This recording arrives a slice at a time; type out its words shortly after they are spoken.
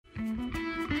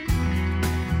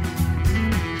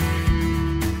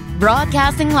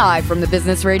Broadcasting live from the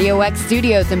Business Radio X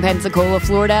studios in Pensacola,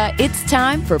 Florida, it's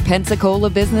time for Pensacola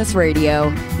Business Radio.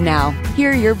 Now,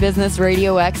 here are your Business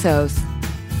Radio X hosts.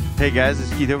 Hey guys,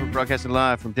 this is Keith Over, broadcasting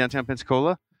live from downtown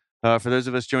Pensacola. For those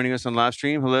of us joining us on live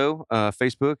stream, hello,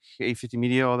 Facebook, 850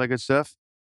 Media, all that good stuff.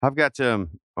 I've got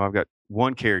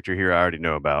one character here I already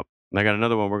know about, and I got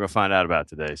another one we're going to find out about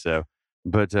today. So,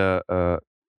 but Mr.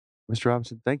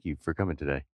 Robinson, thank you for coming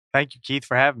today. Thank you, Keith,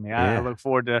 for having me. Yeah. I look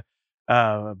forward to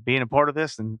being a part of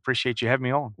this and appreciate you having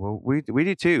me on. Well, we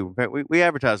do too. In fact, we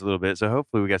advertise a little bit, so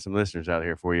hopefully we got some listeners out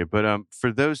here for you. But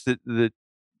for those that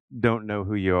don't know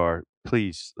who you are,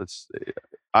 please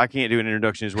I can't do an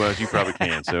introduction as well as you probably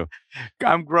can. So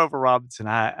I'm Grover Robinson.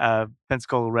 I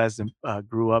Pensacola resident,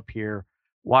 grew up here,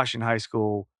 Washington High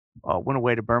School, went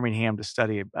away to Birmingham to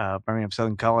study at Birmingham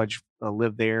Southern College,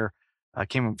 lived there,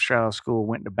 came from straight out of school,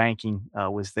 went into banking,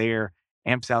 was there.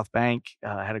 AmSouth Bank,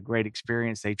 had a great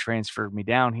experience. They transferred me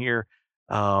down here,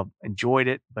 enjoyed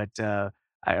it, but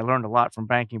I learned a lot from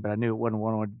banking, but I knew it wasn't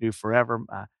what I wanted to do forever.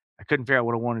 I couldn't figure out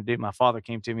what I wanted to do. My father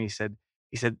came to me, he said,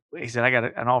 I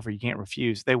got an offer you can't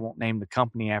refuse. They won't name the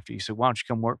company after you. So why don't you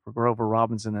come work for Grover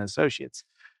Robinson and Associates?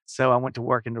 So I went to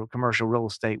work into commercial real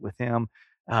estate with him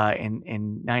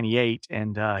in 98,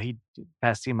 and he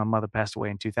passed. My mother passed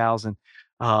away in 2000,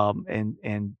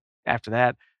 and after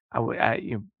that,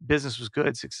 business was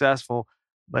good, successful,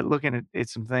 but looking at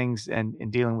some things and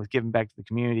dealing with giving back to the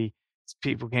community,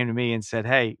 people came to me and said,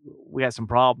 "Hey, we got some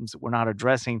problems that we're not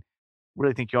addressing.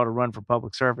 Really think you ought to run for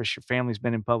public service. Your family's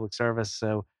been in public service."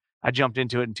 So I jumped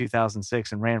into it in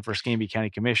 2006 and ran for Escambia County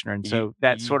Commissioner. And so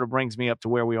that sort of brings me up to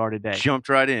where we are today. Jumped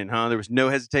right in, huh? There was no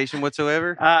hesitation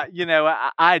whatsoever?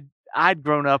 I'd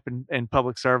grown up in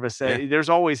public service. Yeah. There's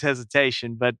always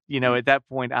hesitation, but at that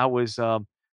point I was,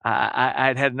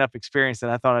 I'd had enough experience that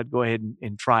I thought I'd go ahead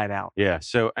and try it out. Yeah.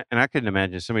 So, and I couldn't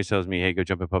imagine somebody tells me, "Hey, go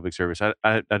jump in public service."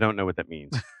 I don't know what that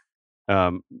means.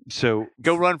 So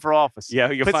go run for office.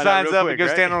 Yeah, you'll put find signs out real up quick, and go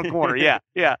right? stand on the corner. Yeah.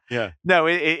 Yeah. No,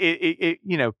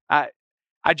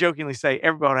 I jokingly say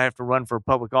everybody would have to run for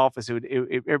public office. It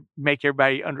would make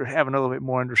everybody have a little bit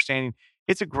more understanding.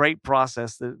 It's a great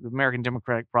process. The American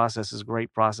Democratic process is a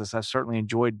great process. I've certainly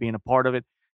enjoyed being a part of it,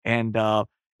 and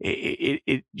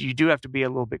you do have to be a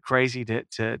little bit crazy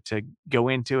to go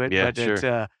into it. Yeah, but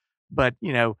sure. but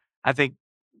I think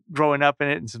growing up in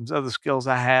it and some other skills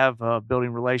I have,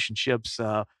 building relationships.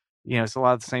 It's a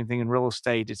lot of the same thing in real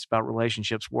estate. It's about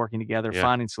relationships, working together, Yeah.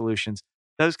 finding solutions,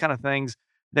 those kind of things.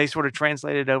 They sort of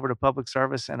translated over to public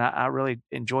service, and I really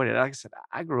enjoyed it. Like I said,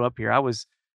 I grew up here.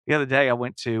 The other day I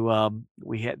went to,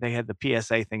 they had the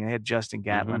PSA thing. They had Justin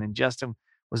Gatlin, and Justin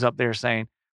was up there saying,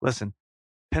 "Listen,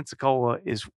 Pensacola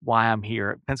is why I'm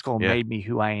here. Pensacola Yeah. made me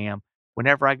who I am.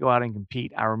 Whenever I go out and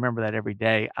compete, I remember that every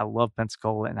day. I love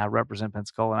Pensacola and I represent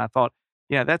Pensacola." And I thought,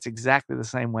 that's exactly the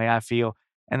same way I feel.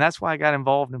 And that's why I got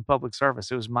involved in public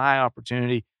service. It was my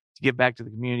opportunity to give back to the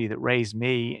community that raised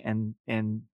me and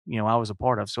I was a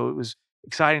part of. So it was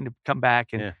exciting to come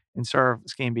back and serve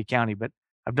Escambia County. But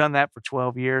I've done that for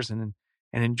 12 years and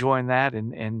enjoying that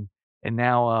and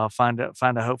now find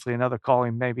a hopefully another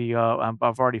calling. Maybe I've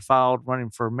already filed running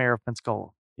for mayor of Pensacola.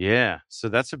 Yeah. So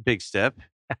that's a big step,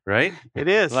 right? It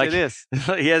is. Like- It is.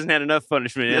 He hasn't had enough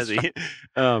punishment, has he?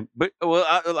 But I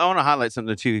want to highlight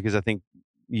something too, because I think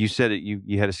you said it.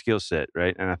 You had a skill set,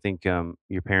 right? And I think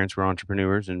your parents were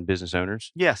entrepreneurs and business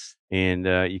owners, Yes. and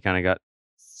you kind of got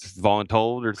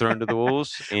voluntold or thrown to the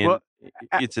wolves. And Well,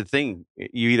 it's a thing.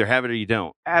 You either have it or you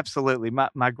don't. Absolutely.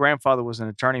 My grandfather was an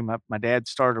attorney. My dad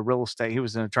started a real estate. He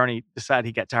was an attorney, decided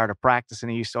he got tired of practicing.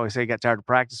 He used to always say he got tired of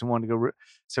practice and wanted to go.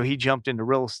 So he jumped into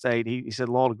real estate. He said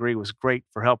law degree was great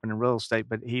for helping in real estate,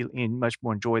 but he much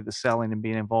more enjoyed the selling and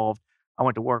being involved. I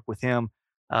went to work with him.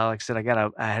 Like I said,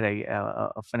 I had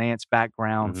a finance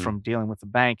background from dealing with the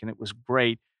bank, and it was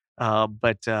great.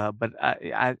 But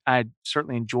I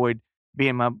certainly enjoyed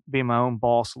being my own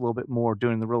boss a little bit more,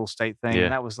 doing the real estate thing, Yeah.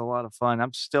 and that was a lot of fun.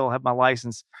 I'm still have my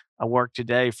license. I work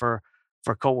today for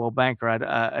Coldwell Banker.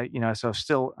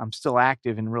 So I'm still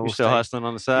active in real You're estate. still hustling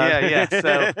on the side. Yeah.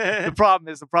 So the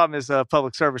problem is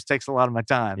public service takes a lot of my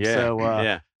time.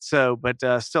 Yeah.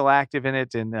 But still active in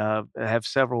it, and have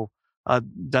several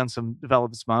done some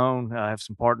developments of my own. I have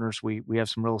some partners. We have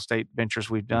some real estate ventures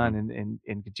we've done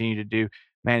and continue to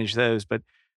manage those. But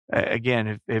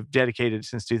again, have dedicated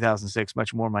since 2006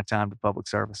 much more of my time to public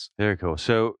service. Very cool.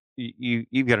 So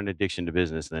you've got an addiction to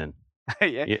business then.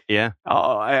 Yeah. Yeah.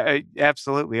 Oh, I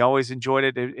absolutely always enjoyed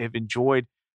it. Have enjoyed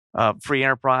free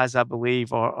enterprise, I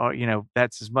believe, or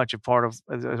that's as much a part of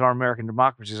as our American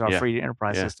democracy is our Yeah. free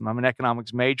enterprise Yeah. system. I'm an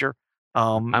economics major.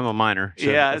 I'm a minor. So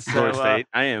Yeah, at Florida State.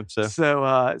 I am. So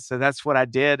so that's what I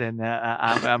did, and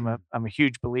I'm a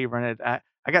huge believer in it.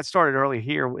 I got started early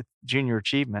here with junior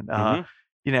achievement. Mhm.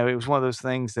 It was one of those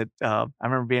things that I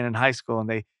remember being in high school, and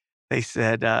they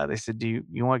said, do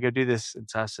you want to go do this? And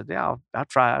so I said, yeah, I'll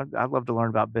try. I'd love to learn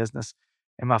about business.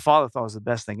 And my father thought it was the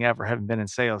best thing ever, having been in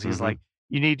sales. He's Mhm. like,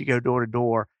 you need to go door to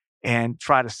door and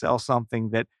try to sell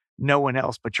something that no one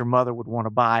else but your mother would want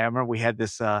to buy. I remember we had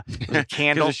this it was a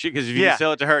candle. Because if you Yeah. can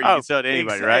sell it to her, you Oh, can sell it to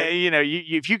anybody, right?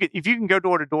 if you can go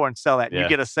door to door and sell that, and you Yeah.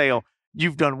 get a sale,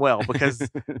 you've done well because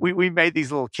we made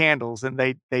these little candles, and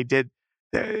they did.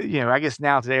 I guess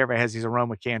now today everybody has these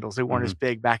aroma candles. They weren't as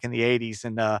big back in the '80s,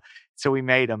 and so we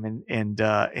made them, and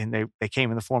they came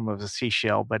in the form of a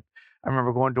seashell. But I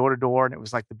remember going door to door, and it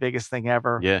was like the biggest thing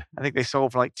ever. Yeah. I think they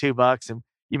sold for like $2, and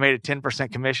you made a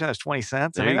 10% commission. That's 20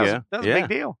 cents. I There mean, you that was, go. that was a Yeah. big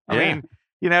deal. Yeah. I mean,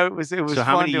 it was So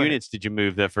how fun many doing it. units did you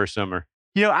move that first summer?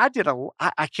 I did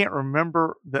I can't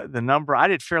remember the number. I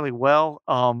did fairly well.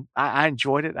 I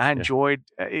enjoyed it. I enjoyed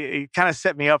it kind of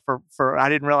set me up for I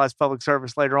didn't realize public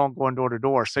service later on going door to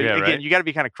door. So Yeah, again, right. you got to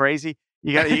be kind of crazy.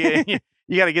 You got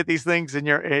you got to get these things in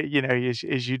your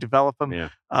as you develop them. Yeah.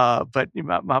 But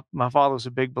my father was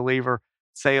a big believer.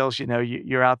 Sales,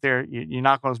 you're out there, you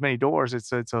knock on as many doors.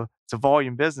 It's a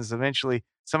volume business. Eventually,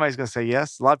 somebody's going to say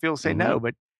yes. A lot of people say no,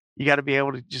 but you got to be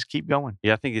able to just keep going.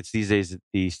 Yeah, I think it's these days that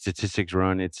the statistics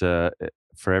run. It's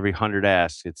for every 100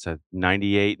 asks, it's a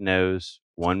 98 no's,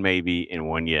 1 maybe, and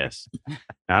 1 yes.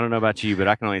 I don't know about you, but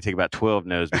I can only take about 12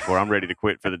 no's before I'm ready to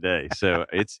quit for the day. So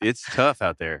it's tough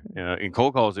out there. In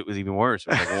cold calls, it was even worse.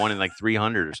 It was like 1 in like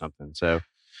 300 or something. So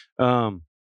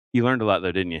you learned a lot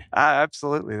though, didn't you?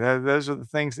 Absolutely. Those are the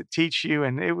things that teach you,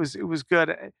 and it was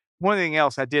good. One thing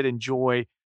else, I did enjoy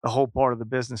the whole part of the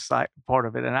business side part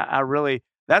of it, and I really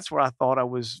that's where I thought I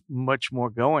was much more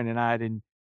going, and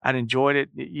I'd enjoyed it.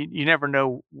 You never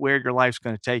know where your life's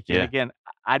going to take you. And Yeah. again,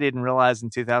 I didn't realize in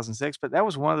 2006, but that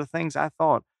was one of the things I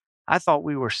thought. I thought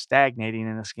we were stagnating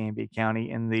in Escambia County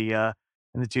in the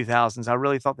 2000s. I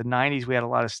really thought the 90s we had a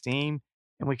lot of steam,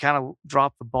 and we kind of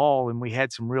dropped the ball, and we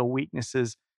had some real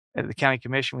weaknesses at the county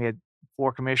commission. We had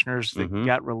 4 commissioners that Mhm.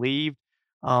 got relieved.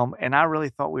 And I really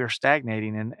thought we were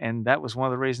stagnating, and that was one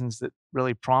of the reasons that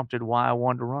really prompted why I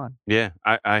wanted to run. Yeah,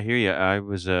 I hear you. I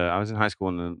was in high school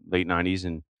in the late '90s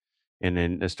and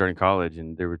then starting college,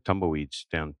 and there were tumbleweeds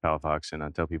down Palafox. And I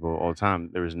tell people all the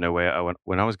time, there was no way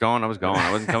when I was gone, I was gone.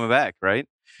 I wasn't coming back, right?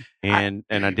 I,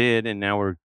 And I did, and now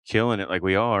we're killing it like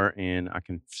we are. And I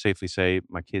can safely say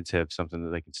my kids have something that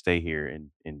they can stay here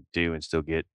and do and still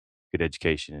get good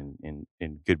education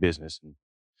and good business. And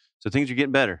so things are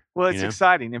getting better. well, it's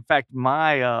exciting. In fact,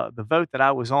 the vote that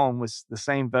I was on was the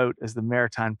same vote as the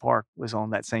Maritime Park was on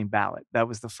that same ballot. That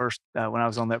was the first when I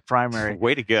was on that primary.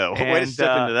 Way to go! Way to And,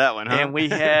 step into that one, huh? And we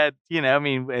had, I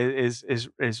mean, as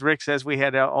Rick says, we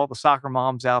had all the soccer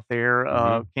moms out there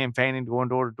campaigning, going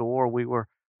door to door. We were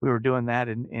doing that,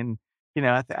 and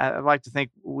I like to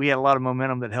think we had a lot of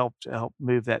momentum that helped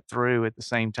move that through. At the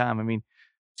same time, I mean,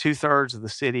 2/3 of the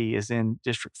city is in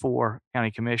District 4 County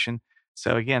Commission.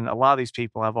 So again, a lot of these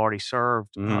people I've already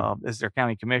served as their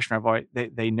county commissioner.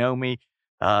 They know me,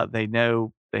 they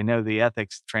know the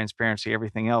ethics, transparency,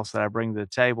 everything else that I bring to the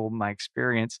table, my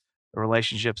experience, the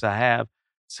relationships I have.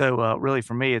 So really,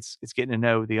 for me, it's getting to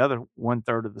know the other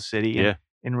 1/3 of the city Yeah.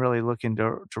 and really looking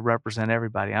to represent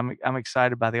everybody. I'm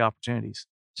excited by the opportunities.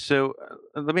 So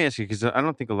let me ask you, because I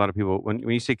don't think a lot of people, when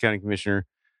you say county commissioner,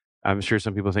 I'm sure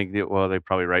some people think that, well, they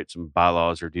probably write some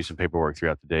bylaws or do some paperwork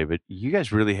throughout the day, but you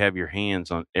guys really have your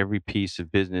hands on every piece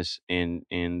of business and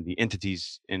the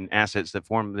entities and assets that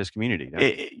form this community. Don't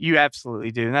you? You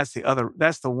absolutely do, and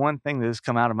that's the one thing that has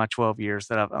come out of my 12 years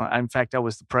that in fact, I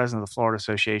was the president of the Florida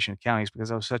Association of Counties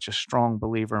because I was such a strong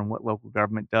believer in what local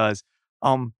government does.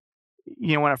 Um,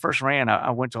 when I first ran, I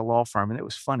went to a law firm, and it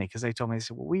was funny because they told me, they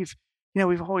said, well,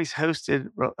 we've always hosted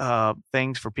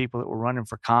things for people that were running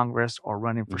for Congress or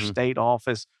running for Mhm. state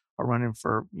office or running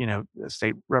for, a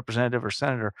state representative or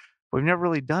senator. We've never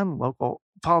really done local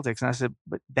politics. And I said,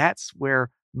 but that's where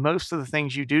most of the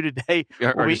things you do today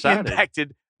will Are be decided.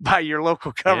 impacted by your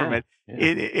local government.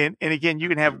 Yeah. And again, you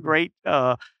can have great,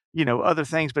 other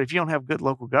things, but if you don't have good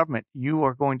local government, you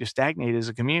are going to stagnate as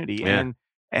a community. Yeah.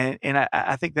 And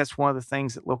I think that's one of the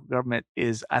things that local government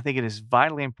is. I think it is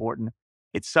vitally important.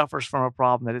 It suffers from a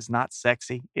problem that is not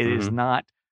sexy. It is Mhm. not.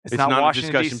 It's It's not a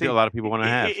Washington discussion D.C. a lot of people want to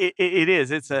have. It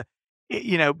is. It's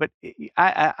but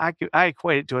I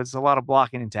equate it to it's a lot of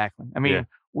blocking and tackling. I mean, Yeah.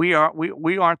 we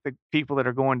aren't the people that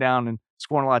are going down and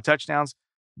scoring a lot of touchdowns,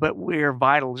 but we're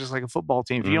vital, just like a football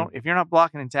team. If you're not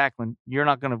blocking and tackling, you're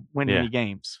not going to win Yeah. any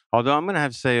games. Although I'm going to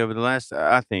have to say, over the last,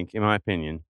 I think, in my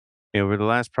opinion, over the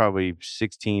last probably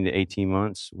 16 to 18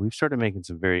 months, we've started making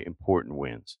some very important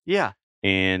wins. Yeah.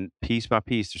 And piece by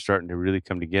piece, they're starting to really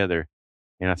come together.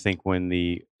 And I think when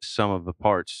the sum of the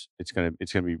parts, it's gonna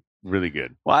be really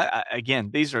good. Well, again,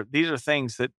 these are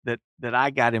things that I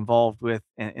got involved with,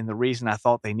 and the reason I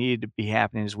thought they needed to be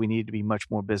happening is we need to be much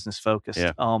more business focused.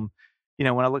 Yeah.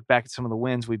 When I look back at some of the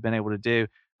wins we've been able to do,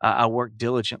 I worked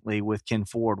diligently with Ken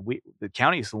Ford. The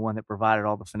county is the one that provided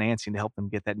all the financing to help them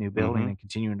get that new building and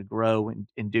continuing to grow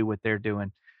and do what they're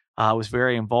doing. I was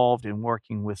very involved in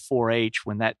working with 4-H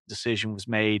when that decision was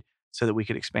made, so that we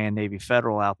could expand Navy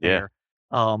Federal out there.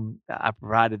 I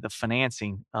provided the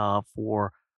financing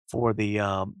for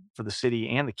the city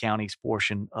and the county's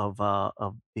portion of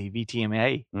the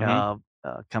VTMA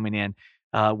coming in.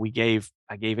 I gave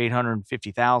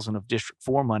 $850,000 of District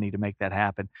 4 money to make that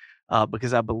happen,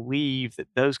 because I believe that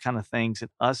those kind of things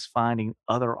and us finding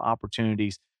other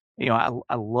opportunities.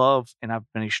 I love, and I've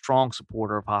been a strong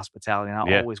supporter of hospitality, and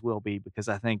I always will be, because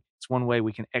I think it's one way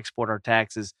we can export our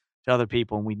taxes to other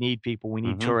people, and we need people, we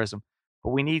need tourism.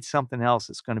 But we need something else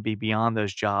that's going to be beyond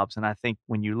those jobs. And I think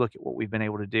when you look at what we've been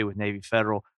able to do with Navy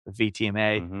Federal, with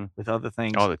VTMA, with other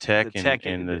things, all the tech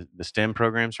and the STEM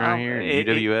programs around here, and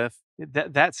UWF,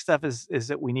 that stuff is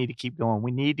that we need to keep going.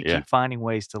 We need to keep finding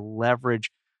ways to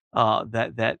leverage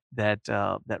that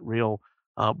real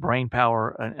brain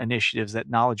power initiatives, that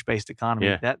knowledge based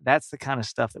economy. That's the kind of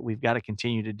stuff that we've got to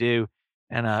continue to do,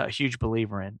 and a huge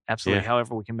believer in. Absolutely,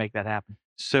 however we can make that happen.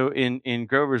 So in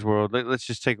Grover's world, let's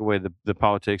just take away the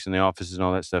politics and the offices and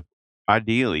all that stuff.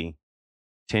 Ideally,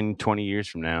 10, 20 years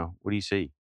from now, what do you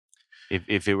see?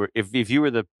 If you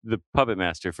were the puppet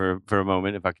master for a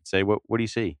moment, if I could say, what do you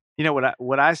see?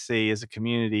 What I see is a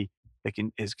community that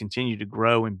is continue to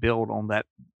grow and build on that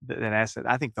asset.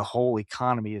 I think the whole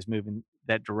economy is moving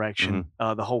that direction.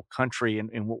 The whole country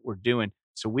and what we're doing.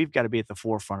 So we've got to be at the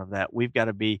forefront of that. We've got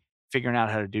to be figuring out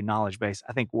how to do knowledge base.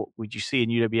 I think what would you see in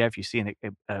UWF? You see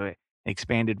an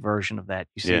expanded version of that.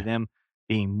 You see them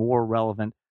being more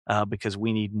relevant, because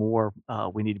we need more.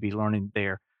 We need to be learning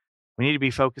there. We need to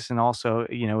be focusing also, at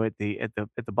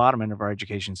the bottom end of our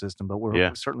education system, but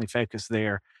we're certainly focused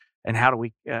there. And how do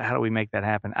we make that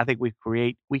happen? I think we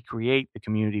create the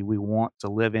community we want to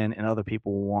live in, and other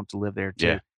people will want to live there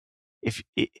too.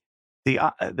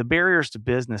 The barriers to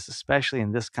business, especially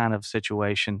in this kind of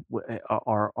situation,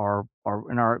 are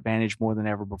in our advantage more than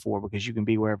ever before, because you can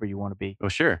be wherever you want to be. Oh,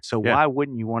 sure. So why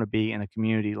wouldn't you want to be in a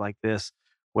community like this,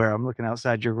 where I'm looking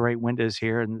outside your great windows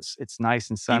here, and it's nice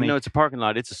and sunny? Even though it's a parking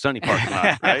lot, it's a sunny parking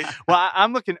lot, right? Well,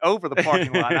 I'm looking over the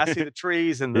parking lot. I see the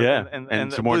trees and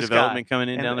and some more development coming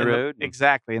in down the road.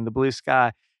 Exactly, and the blue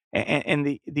sky. And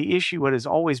the issue, what has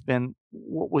always been,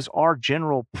 what was our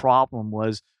general problem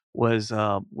was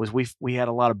we had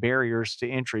a lot of barriers to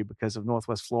entry because of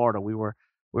Northwest Florida. We were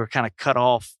kind of cut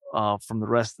off from the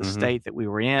rest of the state that we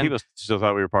were in. People still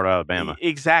thought we were part of Alabama.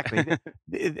 Exactly.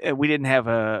 We didn't have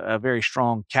a very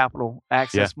strong capital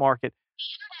access market.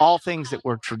 All things that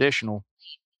were traditional,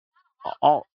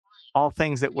 all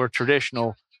things that were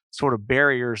traditional sort of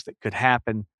barriers that could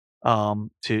happen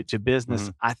to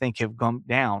business, I think have gone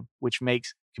down, which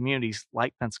makes communities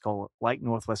like Pensacola, like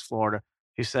Northwest Florida,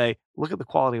 who say, look at the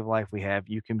quality of life we have.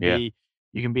 You can be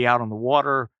out on the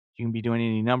water. You can be doing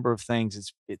any number of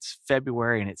things. It's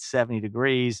February and it's 70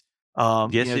 degrees.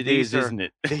 Yes, it is, isn't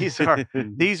it?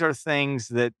 These are things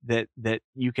that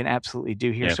you can absolutely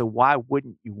do here. So why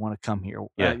wouldn't you want to come here?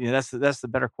 That's the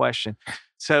better question.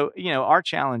 So our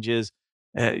challenge is,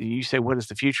 you say, what does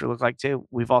the future look like too?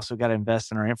 We've also got to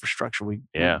invest in our infrastructure. We've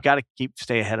got to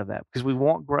stay ahead of that, because we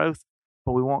want growth,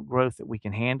 but we want growth that we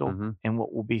can handle and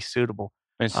what will be suitable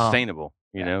and sustainable.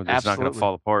 It's not going to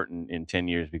fall apart in 10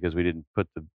 years because we didn't put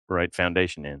the right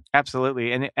foundation in.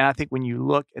 Absolutely. And I think when you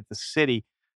look at the city,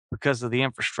 because of the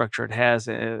infrastructure it has,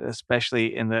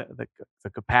 especially in the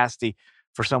capacity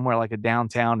for somewhere like a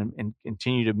downtown and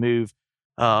continue to move,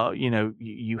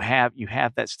 you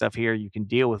have that stuff here. You can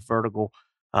deal with vertical.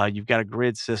 You've got a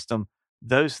grid system.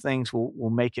 Those things will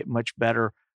make it much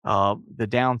better. The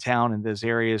downtown and those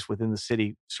areas within the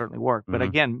city certainly work. But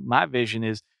again, my vision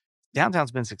is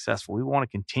downtown's been successful. We want to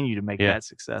continue to make that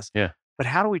success. Yeah. But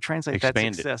how do we translate that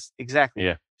success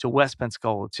exactly to West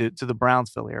Pensacola, to the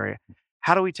Brownsville area?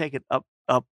 How do we take it up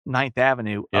 9th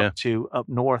Avenue, up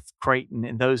north Creighton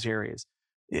and those areas?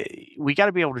 We got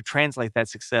to be able to translate that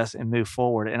success and move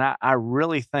forward. And I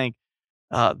really think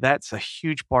that's a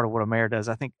huge part of what a mayor does.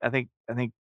 I think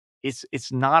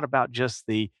it's not about just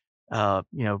the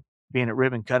being at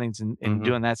ribbon cuttings and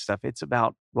doing that stuff. It's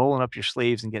about rolling up your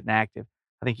sleeves and getting active.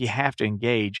 I think you have to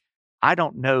engage. I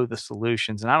don't know the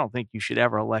solutions, and I don't think you should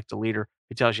ever elect a leader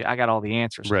who tells you I got all the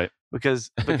answers. Right.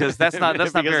 Because that's not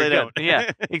Because very they good. don't.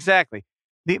 Yeah, exactly.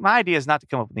 My idea is not to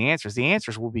come up with the answers. The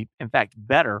answers will be, in fact,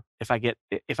 better if I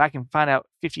can find out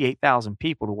 58,000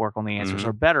 people to work on the answers, Mhm.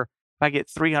 or better if I get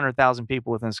 300,000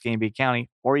 people within Escambia County,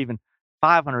 or even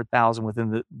 500,000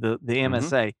 within the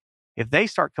MSA. If they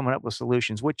start coming up with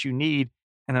solutions, what you need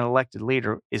in an elected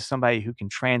leader is somebody who can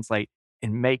translate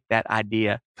and make that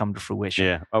idea come to fruition.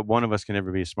 Yeah. One of us can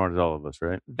never be as smart as all of us,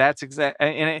 right? That's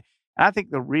exactly, I think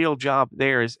the real job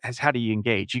there is how do you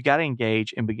engage? You got to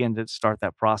engage and begin to start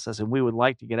that process. And we would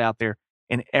like to get out there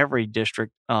in every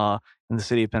district in the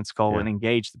city of Pensacola and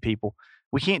engage the people.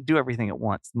 We can't do everything at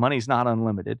once. Money's not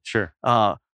unlimited. Sure.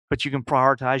 But you can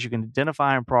prioritize. You can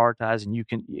identify and prioritize, and you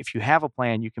can, if you have a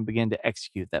plan, you can begin to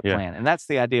execute that plan. And that's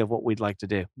the idea of what we'd like to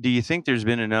do. Do you think there's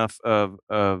been enough of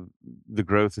the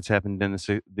growth that's happened and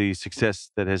the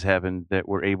success that has happened that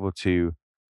we're able to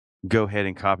go ahead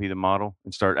and copy the model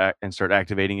and start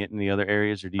activating it in the other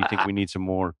areas, or do you think we need some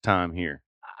more time here?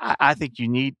 I think you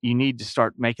need to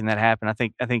start making that happen. I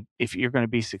think if you're going to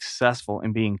be successful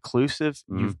and be inclusive,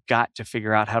 you've got to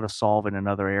figure out how to solve it in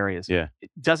other areas. Yeah.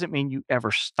 It doesn't mean you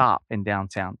ever stop in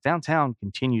downtown. Downtown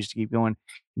continues to keep going.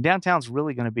 Downtown's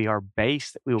really going to be our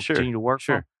base that we will continue to work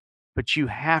from. But you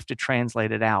have to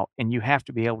translate it out, and you have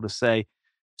to be able to say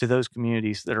to those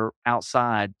communities that are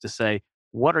outside to say,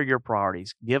 what are your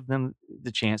priorities? Give them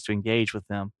the chance to engage with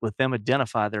them. Let them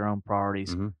identify their own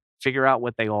priorities, figure out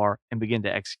what they are, and begin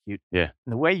to execute. Yeah.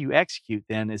 And the way you execute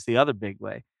then is the other big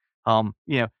way.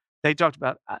 They talked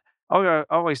about,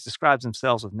 always describes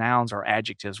themselves with nouns or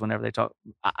adjectives whenever they talk.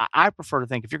 I prefer to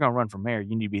think if you're going to run for mayor,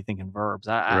 you need to be thinking verbs.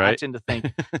 I tend to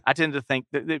think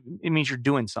that it means you're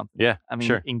doing something. Yeah. I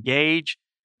mean, engage,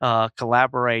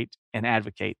 collaborate, and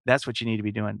advocate. That's what you need to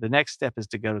be doing. The next step is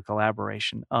to go to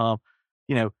collaboration.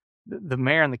 The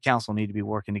mayor and the council need to be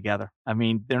working together. I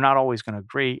mean, they're not always going to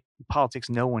agree. In politics,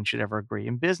 no one should ever agree.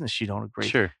 In business, you don't agree.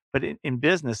 Sure. But in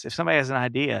business, if somebody has an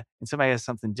idea and somebody has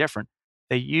something different,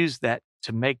 they use that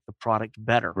to make the product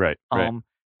better. Right.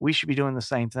 We should be doing the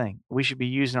same thing. We should be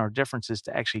using our differences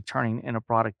to actually turning in a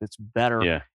product that's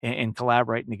better and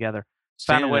collaborating together.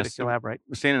 Find a way to collaborate.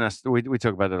 Stan and I, we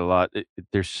talk about it a lot.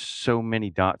 There's so many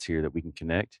dots here that we can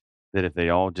connect, that if they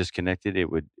all just connected,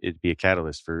 it'd be a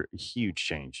catalyst for a huge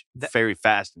change, very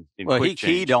fast and quick he change.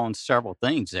 keyed on several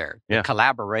things there: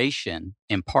 collaboration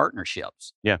and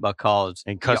partnerships. Yeah, because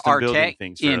and custom our building tech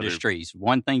things industries.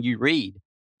 One thing you read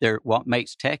there, what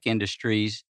makes tech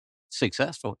industries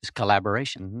successful is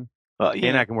collaboration. Well,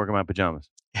 and I can work in my pajamas.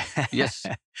 Yes.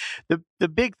 The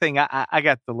big thing I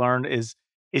got to learn is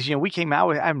we came out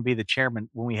with having to be the chairman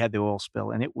when we had the oil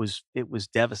spill, and it was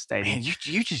devastating. Man,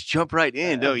 you just jump right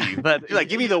in, don't you? But you're like,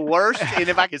 give me the worst, and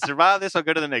if I can survive this, I'll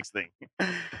go to the next thing.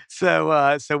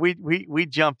 So we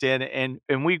jumped in,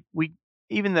 and we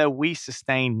even though we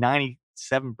sustained 97%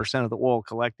 of the oil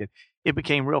collected, it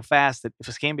became real fast that if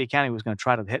Escambia County was going to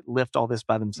try to lift all this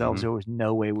by themselves, there was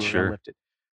no way we were going to lift it.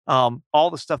 All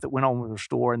the stuff that went on with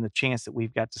Restore, and the chance that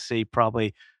we've got to see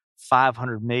probably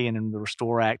 $500 million in the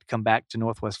Restore Act come back to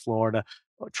Northwest Florida,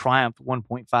 Triumph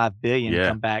 $1.5 billion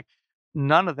come back.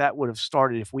 None of that would have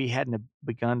started if we hadn't have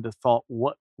begun to thought,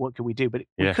 what could we do? But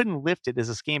we couldn't lift it as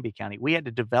Escambia County. We had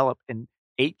to develop an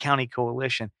 8-county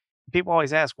coalition. People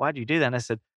always ask, why'd you do that? And I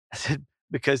said,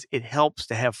 because it helps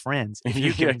to have friends. If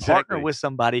you can partner with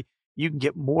somebody, you can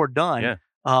get more done.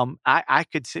 Yeah. I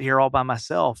could sit here all by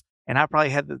myself, and I probably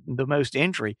had the most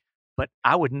injury, but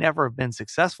I would never have been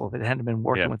successful if it hadn't been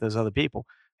working with those other people.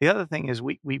 The other thing is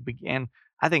we began,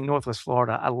 I think Northwest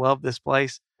Florida, I love this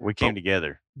place. We came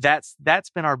together. That's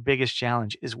been our biggest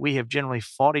challenge, is we have generally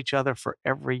fought each other for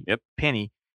every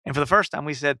penny. And for the first time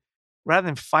we said, rather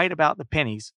than fight about the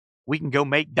pennies, we can go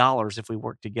make dollars if we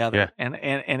work together. Yeah.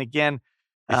 And again,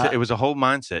 it was a whole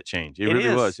mindset change. It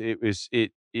really was. It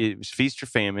was feast or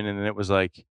famine. And then it was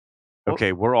like,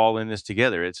 okay, we're all in this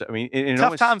together.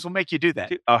 Tough times will make you do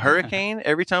that. A hurricane,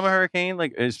 every time a hurricane,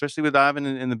 like especially with Ivan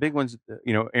and the big ones,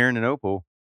 Aaron and Opal,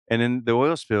 and then the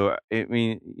oil spill.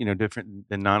 Different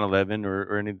than 9/11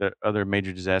 or any of the other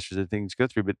major disasters that things go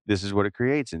through. But this is what it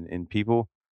creates, and people,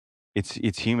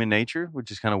 it's human nature,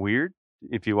 which is kind of weird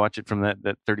if you watch it from that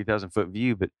 30,000 foot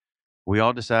view. But we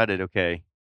all decided, okay,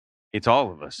 it's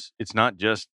all of us. It's not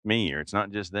just me or it's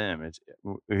not just them. It's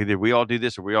either we all do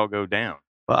this or we all go down.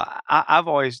 Well, I've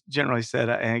always generally said,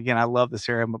 and again, I love this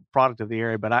area. I'm a product of the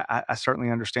area, but I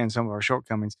certainly understand some of our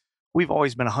shortcomings. We've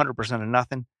always been 100% of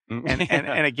nothing.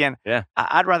 And again,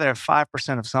 I'd rather have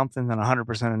 5% of something than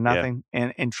 100% of nothing.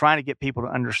 And trying to get people to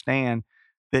understand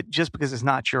that just because it's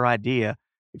not your idea,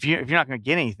 if you're not going to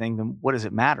get anything, then what does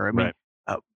it matter? I mean,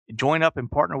 join up and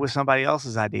partner with somebody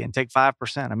else's idea and take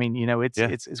 5%. I mean,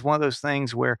 it's one of those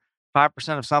things where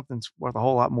 5% of something's worth a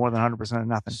whole lot more than 100% of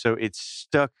nothing. So it's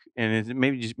stuck, and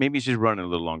maybe it's just running a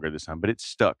little longer this time, but it's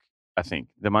stuck. I think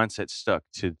the mindset's stuck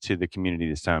to the community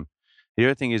this time. The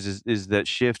other thing is that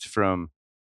shift from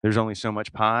there's only so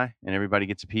much pie and everybody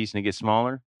gets a piece and it gets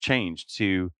smaller, changed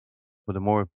to,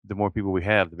 well, the more people we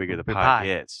have, the bigger the pie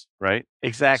gets, right?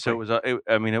 Exactly. So it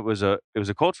was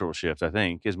a cultural shift, I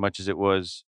think, as much as it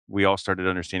was we all started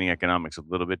understanding economics a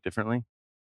little bit differently,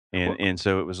 and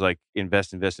so it was like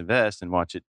invest, and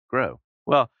watch it grow.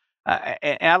 Well,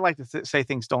 I'd like to say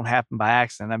things don't happen by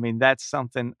accident. I mean, that's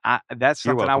something I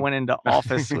went into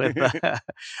office with.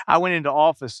 I went into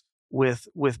office with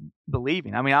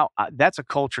believing. I mean, that's a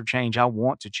culture change I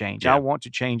want to change. Yeah. I want to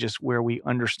change us where we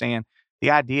understand the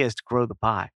idea is to grow the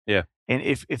pie. Yeah. And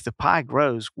if the pie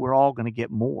grows, we're all going to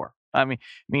get more. I mean,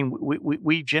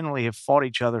 we generally have fought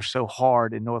each other so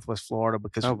hard in Northwest Florida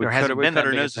because there hasn't been that cut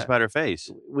our noses by our face.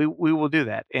 We will do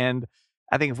that, and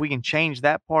I think if we can change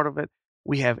that part of it,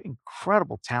 we have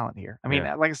incredible talent here. I mean,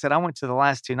 like I said, I went to the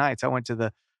last 2 nights. I went to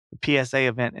the PSA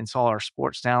event and saw our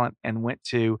sports talent, and went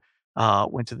to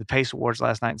the PACE Awards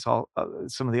last night and saw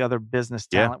some of the other business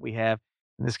talent we have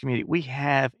in this community. We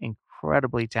have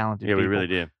incredibly talented people. Yeah, we really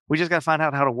do. We just got to find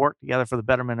out how to work together for the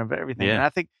betterment of everything. Yeah. And I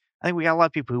think we got a lot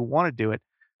of people who want to do it.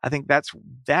 I think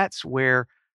that's where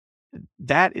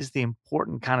that is the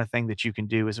important kind of thing that you can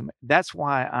do. That's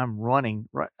why I'm running.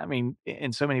 Right? I mean,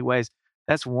 in so many ways,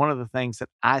 that's one of the things that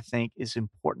I think is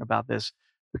important about this,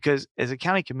 because as a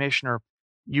county commissioner,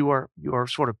 you are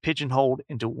sort of pigeonholed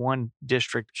into one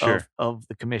district of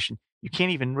the commission. You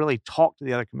can't even really talk to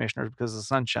the other commissioners because of the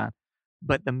sunshine.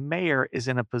 But the mayor is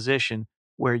in a position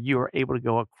where you are able to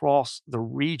go across the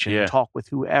region and talk with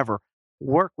whoever,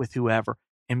 work with whoever,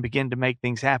 and begin to make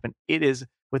things happen. It is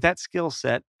with that skill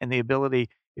set and the ability,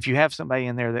 if you have somebody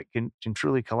in there that can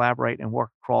truly collaborate and work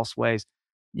across ways,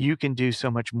 you can do so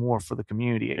much more for the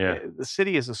community. Yeah. The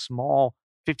city is a small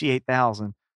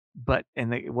 58,000,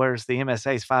 whereas the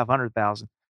MSA is 500,000.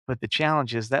 But the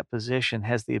challenge is that position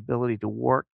has the ability to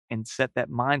work and set that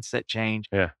mindset change,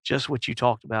 just what you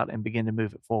talked about, and begin to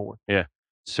move it forward. Yeah.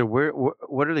 So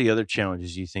what are the other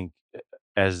challenges you think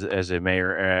as a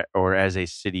mayor or as a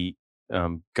city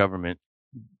government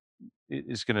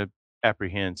is going to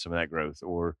apprehend some of that growth,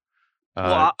 or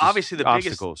well, obviously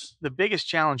the biggest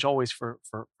challenge always for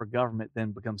government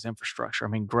then becomes infrastructure. I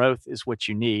mean, growth is what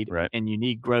you need, right? And you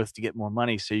need growth to get more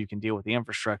money so you can deal with the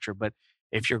infrastructure. But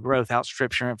if your growth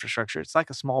outstrips your infrastructure, it's like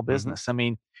a small business. I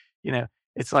mean,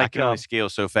 it's like I can only scale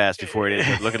so fast before it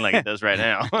ends up looking like it does right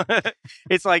now.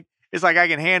 It's like I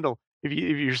can handle if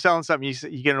you're selling something,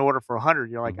 you get an order for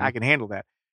 100, you're like, I can handle that.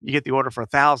 You get the order for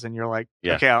 1,000, you're like,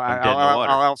 okay,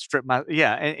 I'll outstrip my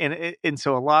and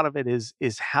so a lot of it is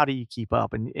how do you keep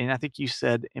up? And I think you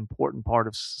said important part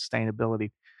of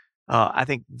sustainability. I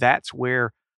think that's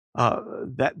where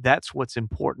that's what's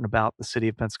important about the city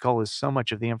of Pensacola is so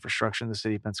much of the infrastructure in the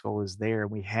city of Pensacola is there, and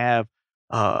we have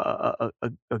a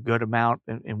good amount.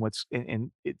 And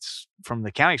it's from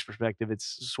the county's perspective,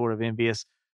 it's sort of envious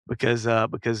because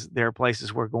there are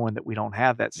places we're going that we don't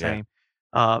have that same.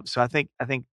 So I think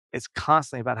it's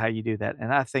constantly about how you do that.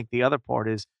 And I think the other part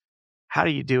is how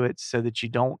do you do it so that you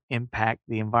don't impact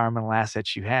the environmental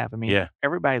assets you have? I mean,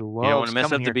 everybody loves. You don't want to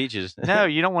mess up here. the beaches. No,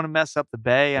 you don't want to mess up the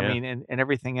bay. I mean, and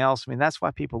everything else. I mean, that's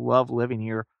why people love living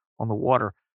here on the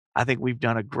water. I think we've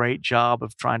done a great job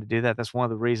of trying to do that. That's one of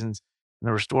the reasons in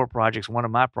the Restore projects, one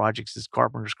of my projects is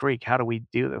Carpenter's Creek. How do we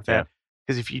deal with that?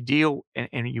 Because if you deal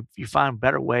and you find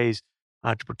better ways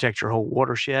to protect your whole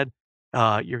watershed,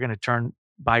 you're going to turn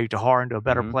Bayou Tahar into a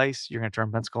better place. You're going to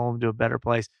turn Pensacola into a better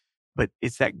place. But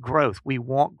it's that growth. We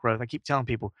want growth. I keep telling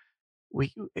people,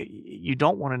 you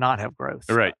don't want to not have growth.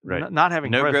 Right. Not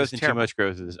having no growth is and terrible. too much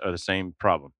growth are the same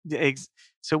problem.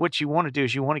 So what you want to do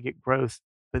is you want to get growth,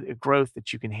 but a growth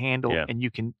that you can handle and you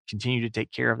can continue to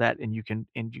take care of that, and you can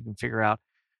figure out.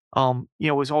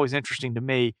 What's always interesting to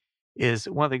me is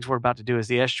one of the things we're about to do is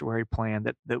the estuary plan.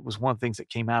 That was one of the things that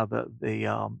came out of the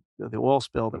oil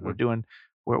spill that we're doing.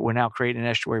 We're now creating an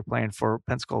estuary plan for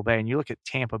Pensacola Bay, and you look at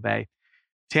Tampa Bay.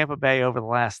 Tampa Bay over the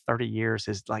last 30 years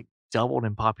has like doubled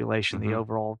in population, the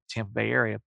overall Tampa Bay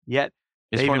area. Yet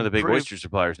it's one of the big oyster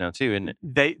suppliers now too, isn't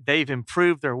it? They've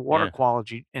improved their water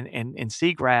quality and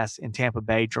seagrass in Tampa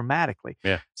Bay dramatically.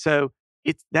 Yeah. So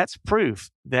that's proof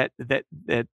that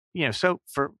So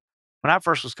for when I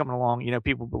first was coming along,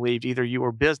 people believed either you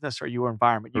were business or you were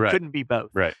environment. You couldn't be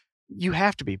both. Right. You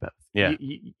have to be both. Yeah.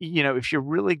 If you're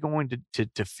really going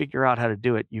to figure out how to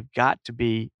do it, you've got to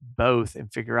be both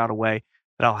and figure out a way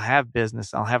that I'll have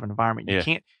business, I'll have an environment. You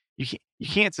can't you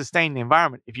can't sustain the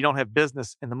environment if you don't have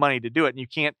business and the money to do it, and you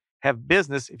can't have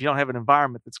business if you don't have an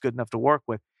environment that's good enough to work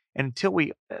with. And until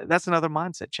that's another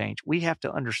mindset change. We have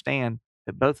to understand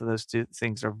that both of those two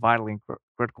things are vitally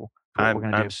critical to what we're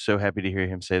going to do. I'm so happy to hear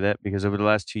him say that, because over the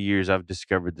last 2 years, I've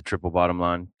discovered the triple bottom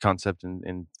line concept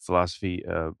in philosophy.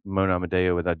 Mona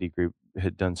Amadeo with ID Group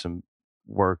had done some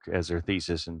work as their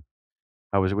thesis, and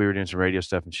we were doing some radio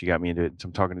stuff, and she got me into it. So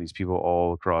I'm talking to these people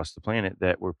all across the planet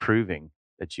that were proving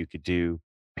that you could do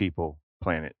people,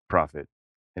 planet, profit,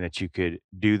 and that you could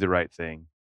do the right thing,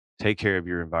 take care of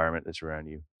your environment that's around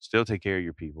you, still take care of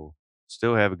your people,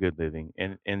 still have a good living,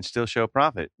 and still show a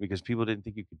profit, because people didn't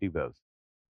think you could do both.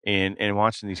 And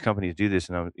watching these companies do this,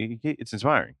 and it's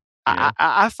inspiring.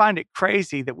 I find it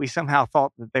crazy that we somehow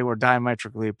thought that they were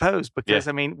diametrically opposed, because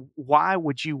I mean, why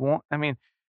would you want? I mean,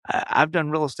 I've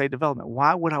done real estate development.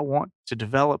 Why would I want to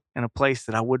develop in a place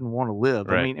that I wouldn't want to live?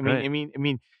 Right, I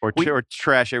mean, or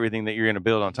trash everything that you're going to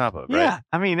build on top of. Right? Yeah,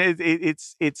 I mean,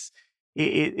 it's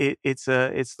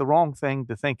the wrong thing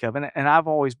to think of, and I've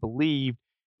always believed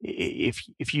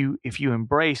if you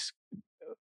embrace,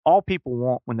 all people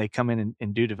want when they come in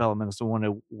and do development is to want to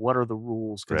know what are the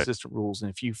rules, consistent rules,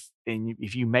 and if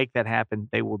you make that happen,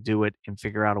 they will do it and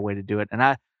figure out a way to do it. And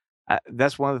I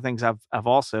that's one of the things I've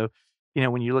also,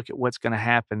 when you look at what's going to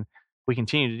happen, we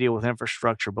continue to deal with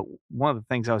infrastructure, but one of the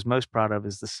things I was most proud of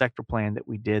is the sector plan that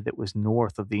we did that was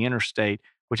north of the interstate,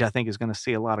 which I think is going to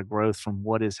see a lot of growth from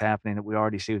what is happening that we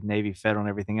already see with Navy Federal and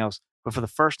everything else. But for the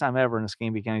first time ever in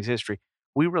Escambia County's history,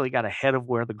 we really got ahead of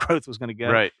where the growth was going to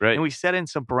go. Right. And we set in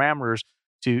some parameters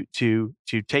to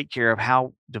take care of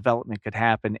how development could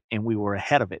happen, and we were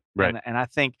ahead of it. Right. And I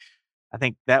think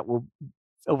that will,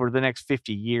 over the next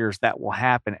 50 years, that will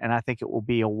happen. And I think it will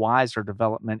be a wiser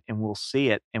development, and we'll see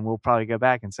it, and we'll probably go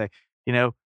back and say,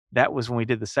 that was when we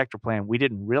did the sector plan. We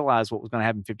didn't realize what was going to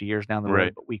happen 50 years down the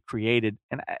road, but we created.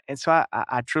 And so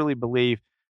I truly believe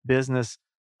business,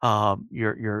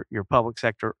 your public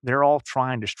sector, they're all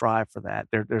trying to strive for that.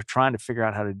 They're trying to figure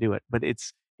out how to do it. But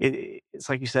it's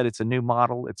like you said, it's a new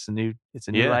model. It's a new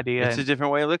idea. It's a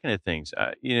different way of looking at things.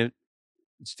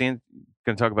 Stan's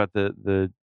going to talk about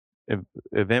the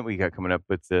event we got coming up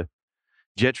with the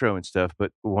Jetro and stuff.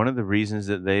 But one of the reasons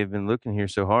that they've been looking here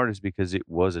so hard is because it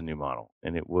was a new model,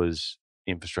 and it was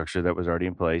infrastructure that was already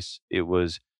in place. It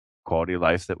was quality of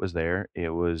life that was there. It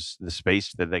was the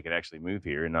space that they could actually move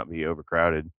here and not be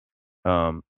overcrowded.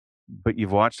 But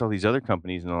you've watched all these other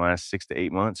companies in the last 6 to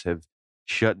 8 months have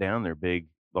shut down their big,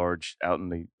 large out in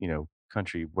the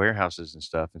country warehouses and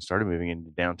stuff, and started moving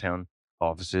into downtown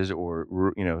offices,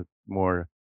 or more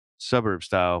suburb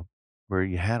style, where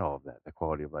you had all of that, the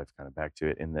quality of life kind of back to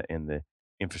it, and the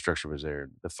infrastructure was there,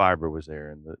 the fiber was there,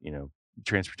 and the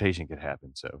transportation could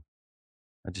happen. So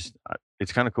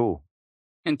it's kind of cool.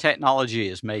 And technology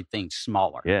has made things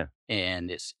smaller. Yeah. And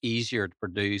it's easier to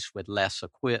produce with less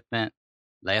equipment,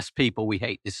 less people, we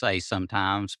hate to say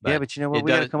sometimes. But but you know what?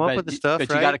 We got to come up with the stuff, but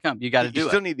right? you got to do it. You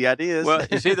still need the ideas. Well,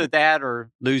 it's either that or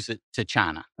lose it to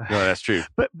China. No, that's true.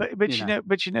 But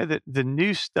that the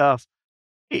new stuff,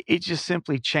 it just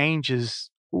simply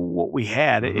changes what we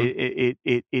had.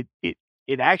 Mm-hmm.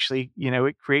 It actually,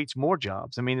 it creates more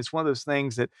jobs. I mean, it's one of those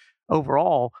things that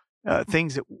overall,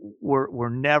 things that were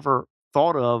never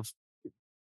thought of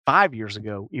 5 years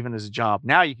ago, even as a job.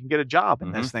 Now you can get a job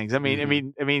in those things. I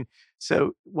mean,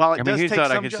 so while it does who take thought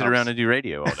some I could jobs, sit around and do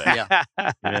radio all day?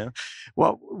 Yeah.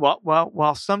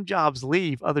 While some jobs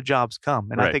leave, other jobs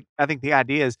come. And Right. I think the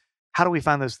idea is, how do we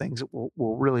find those things that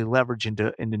will really leverage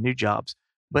into new jobs?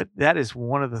 But that is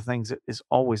one of the things that is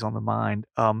always on the mind.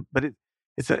 But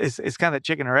it's kind of that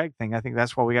chicken or egg thing. I think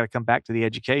that's why we got to come back to the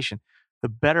education. The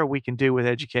better we can do with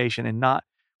education, and not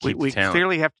we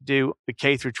clearly have to do the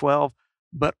K through 12,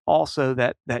 but also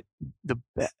that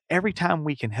every time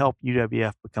we can help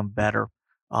UWF become better,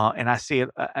 and I see it.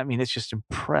 I mean, it's just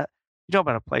impressive. You talk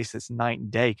about a place that's night and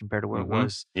day compared to where it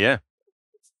was. Yeah.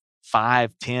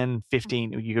 5, 10,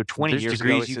 15, you go 20 There's years ago.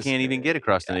 degrees you can't even get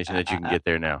across the nation that you can get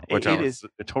there now, which I was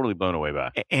totally blown away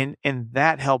by. And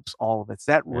that helps all of it.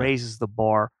 That raises the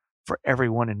bar for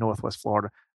everyone in Northwest Florida.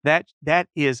 That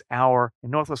is in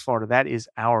Northwest Florida, that is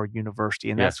our university,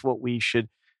 and that's what we should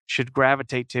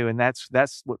gravitate to, and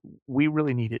that's what we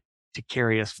really need it to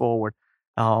carry us forward.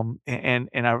 And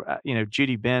I,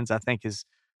 Judy Benz, I think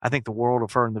the world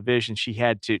of her and the vision she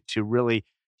had to really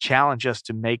challenge us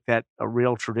to make that a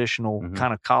real traditional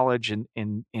kind of college,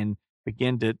 and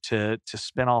begin to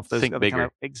spin off those Think other bigger. kind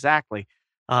of, exactly.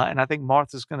 And I think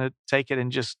Martha's going to take it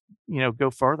and just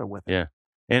go further with it. Yeah,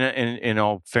 and in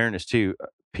all fairness too,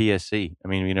 PSC. I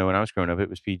mean, when I was growing up, it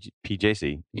was PJC.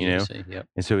 PJC, yep.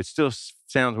 And so it still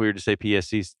sounds weird to say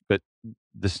PSC, but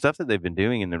the stuff that they've been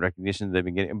doing and the recognition that they've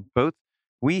been getting. Both,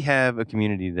 we have a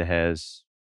community that has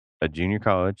a junior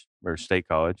college or state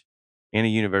college and a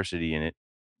university in it,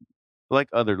 like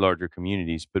other larger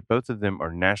communities, but both of them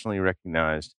are nationally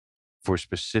recognized for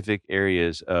specific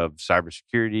areas of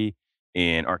cybersecurity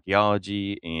and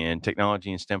archaeology and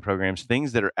technology and STEM programs,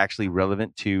 things that are actually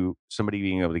relevant to somebody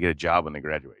being able to get a job when they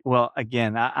graduate. Well,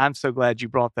 again, I'm so glad you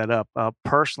brought that up.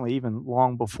 Personally, even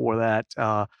long before that,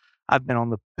 I've been on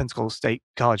the Pensacola State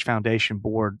College Foundation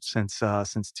board since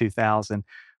 2000.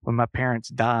 When my parents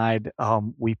died, that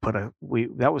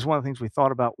was one of the things we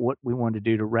thought about what we wanted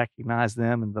to do to recognize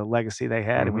them and the legacy they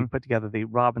had, and we put together the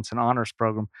Robinson Honors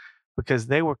Program because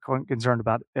they were concerned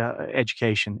about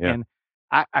education. Yeah. And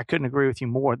I couldn't agree with you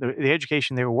more. The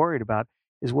education they were worried about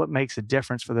is what makes a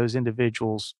difference for those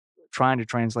individuals trying to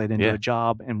translate into Yeah. a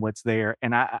job and what's there.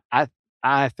 And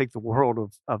I think the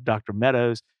world of Dr.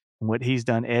 Meadows and what he's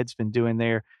done. Ed's been doing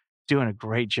there, doing a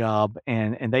great job,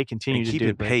 and they continue And to do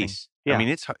keeping great things. pace. Yeah. I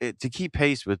mean, to keep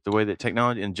pace with the way that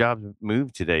technology and jobs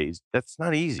move today. That's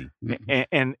not easy.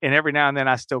 And every now and then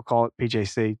I still call it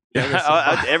PJC.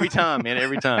 Every time, man,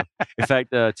 every time. In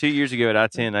fact, 2 years ago at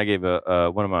I-10, I gave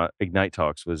one of my Ignite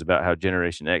talks was about how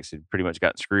Generation X had pretty much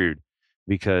gotten screwed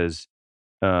because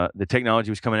the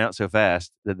technology was coming out so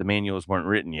fast that the manuals weren't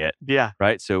written yet. Yeah.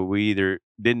 Right. So we either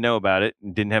didn't know about it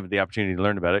and didn't have the opportunity to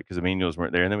learn about it because the manuals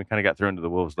weren't there. And then we kind of got thrown to the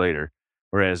wolves later.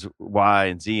 Whereas Y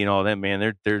and Z and all them,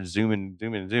 man, they're zooming.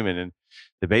 And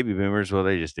the baby boomers, well,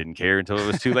 they just didn't care until it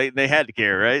was too late and they had to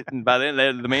care, right? And by then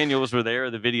the manuals were there,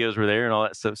 the videos were there and all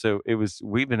that stuff. So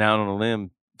we've been out on a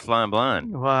limb flying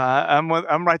blind. Well,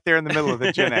 I'm right there in the middle of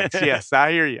the Gen X. Yes,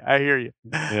 I hear you.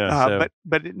 Yeah.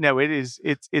 But no,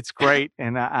 it's great,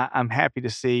 and I'm happy to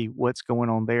see what's going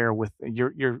on there. With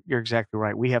you're exactly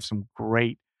right. We have some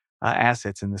great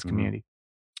assets in this community.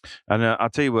 And I'll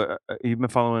tell you what, you've been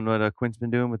following what Quinn's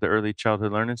been doing with the early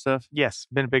childhood learning stuff? Yes,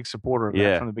 been a big supporter of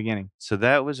that from the beginning. So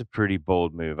that was a pretty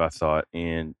bold move, I thought.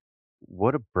 And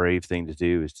what a brave thing to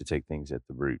do is to take things at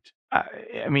the root.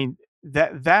 I mean,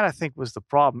 that I think was the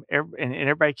problem. And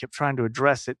everybody kept trying to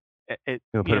address it. Put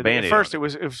a Band-Aid at first, on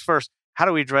it was first, how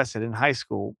do we address it in high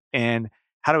school? And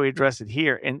how do we address it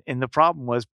here? And the problem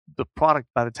was the product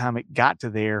by the time it got to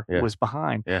there was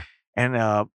behind. Yeah.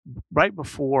 And right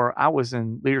before I was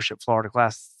in Leadership Florida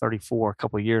class 34 a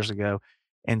couple of years ago.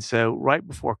 And so right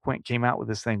before Quint came out with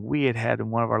this thing, we had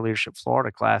in one of our Leadership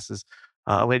Florida classes,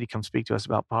 a lady come speak to us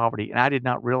about poverty. And I did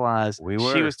not realize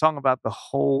she was talking about the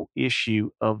whole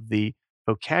issue of the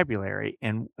vocabulary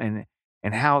and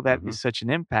how that is such an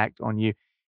impact on you.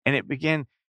 And it began,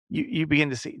 you begin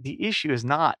to see the issue is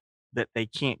not that they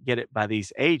can't get it by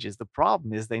these ages. The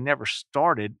problem is they never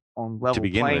started on level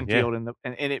playing field, and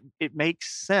it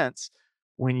makes sense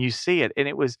when you see it. And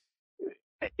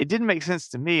it didn't make sense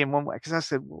to me in one way because I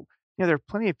said, well, there are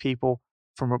plenty of people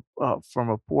from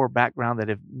a poor background that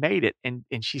have made it, and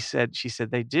she said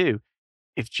they do.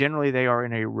 If generally they are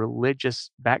in a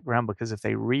religious background, because if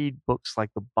they read books like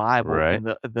the Bible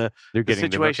and they're getting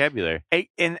the vocabulary.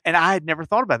 And I had never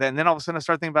thought about that. And then all of a sudden I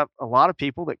started thinking about a lot of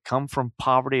people that come from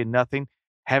poverty and nothing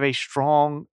have a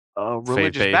strong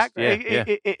religious background.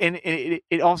 And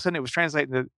it all of a sudden it was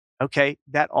translating to, okay,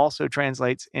 that also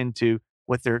translates into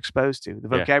what they're exposed to, the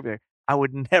vocabulary. I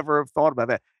would never have thought about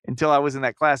that until I was in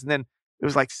that class. And then it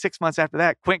was like 6 months after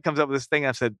that, Quint comes up with this thing.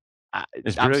 I said,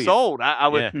 I'm sold.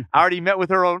 I already met with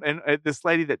her and this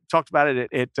lady that talked about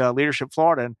it at Leadership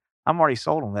Florida, and I'm already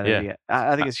sold on that idea.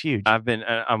 I think it's huge.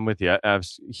 I'm with you. I'm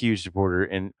a huge supporter,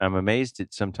 and I'm amazed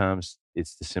that sometimes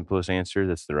it's the simplest answer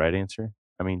that's the right answer.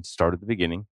 I mean, start at the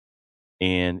beginning,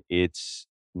 and it's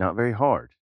not very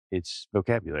hard. It's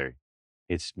vocabulary.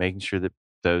 It's making sure that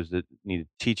those that need to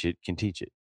teach it can teach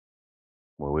it.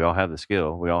 Well, we all have the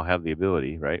skill. We all have the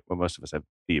ability, right? Well, most of us have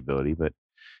the ability, but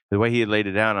the way he had laid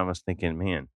it out, I was thinking,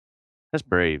 man, that's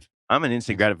brave. I'm an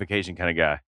instant gratification kind of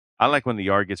guy. I like when the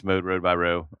yard gets mowed row by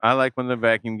row. I like when the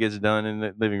vacuum gets done in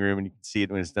the living room and you can see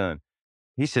it when it's done.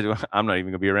 He said, well, I'm not even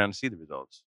going to be around to see the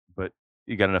results, but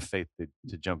you got enough faith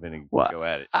to jump in and go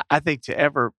at it. I think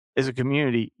as a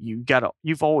community,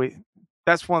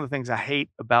 that's one of the things I hate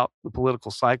about the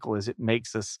political cycle is it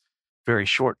makes us very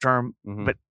short term.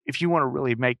 But if you want to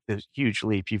really make the huge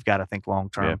leap, you've got to think long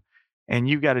term, and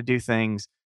you've got to do things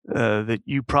that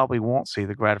you probably won't see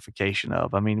the gratification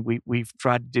of. I mean, we've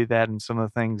tried to do that in some of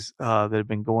the things that have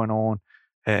been going on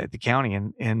at the county,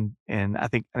 and I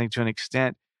think to an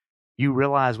extent, you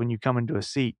realize when you come into a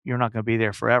seat, you're not going to be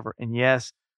there forever. And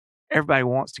yes, everybody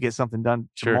wants to get something done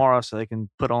tomorrow so they can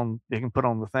put on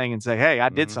the thing and say, hey, I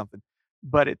did something.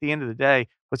 But at the end of the day,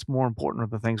 what's more important are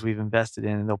the things we've invested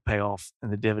in, and they'll pay off in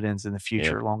the dividends in the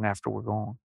future long after we're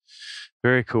gone.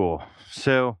 Very cool.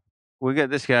 So we got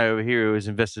this guy over here who has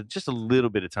invested just a little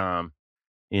bit of time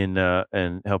in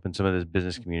helping some of this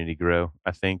business community grow.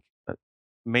 I think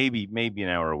maybe an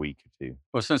hour a week or two.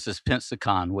 Well, since it's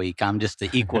Pensacon week, I'm just the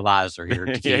equalizer here,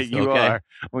 Keith. Yeah, you okay? are.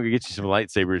 I'm gonna get you some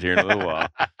lightsabers here in a little while.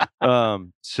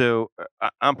 So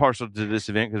I'm partial to this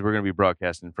event because we're going to be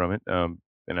broadcasting from it,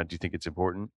 and I do think it's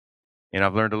important. And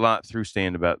I've learned a lot through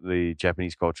Stan about the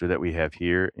Japanese culture that we have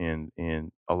here, and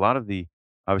a lot of the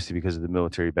obviously because of the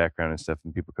military background and stuff,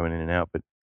 and people coming in and out. But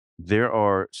there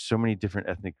are so many different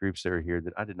ethnic groups that are here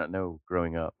that I did not know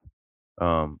growing up.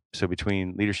 So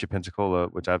between Leadership Pensacola,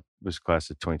 which I was class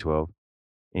of 2012,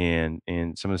 and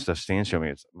some of the stuff Stan showed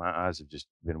me, my eyes have just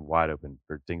been wide open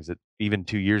for things that even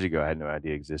 2 years ago I had no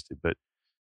idea existed. But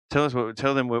tell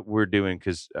them what we're doing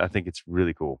because I think it's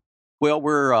really cool. Well,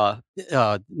 we're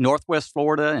Northwest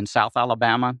Florida and South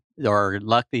Alabama are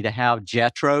lucky to have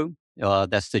JETRO.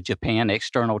 That's the Japan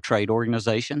External Trade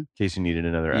Organization. In case you needed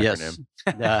another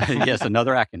acronym. Yes,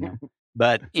 another acronym.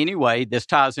 But anyway, this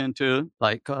ties into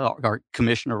like our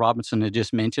Commissioner Robinson had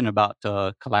just mentioned about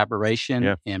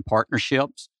collaboration and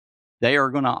partnerships. They are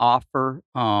going to offer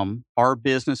our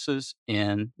businesses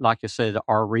in, like I said,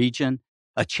 our region,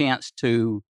 a chance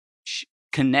to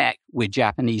connect with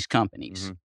Japanese companies.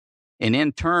 Mm-hmm. And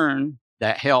in turn,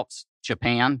 that helps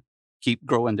Japan keep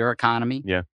growing their economy.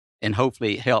 Yeah. And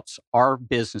hopefully it helps our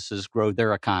businesses grow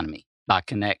their economy by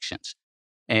connections.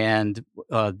 And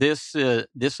this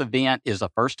event is a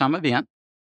first-time event.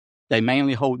 They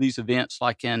mainly hold these events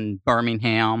like in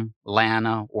Birmingham,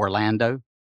 Atlanta, Orlando.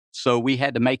 So we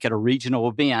had to make it a regional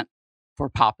event for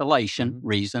population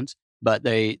reasons. But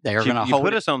they are going to hold. You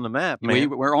put us on the map,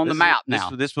 man. We're on the map now.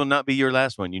 This will not be your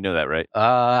last one. You know that, right?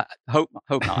 Hope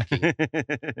not.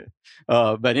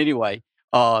 But anyway,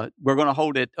 we're going to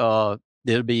hold it.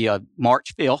 It'll be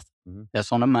March 5th. Mm-hmm.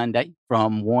 That's on a Monday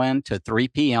from 1 to 3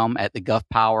 p.m. at the Gulf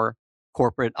Power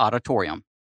Corporate Auditorium.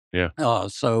 Yeah.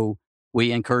 So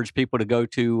we encourage people to go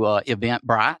to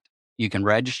Eventbrite. You can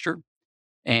register.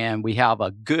 And we have a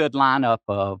good lineup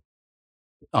of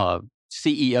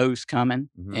CEOs coming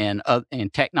and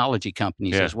technology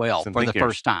companies as well for the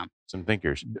first time. Some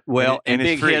thinkers. Well, and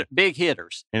big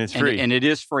hitters. And it's free. And it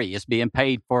is free. It's being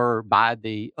paid for by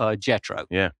the JETRO.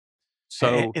 Yeah.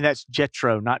 So and that's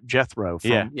JETRO, not Jethro.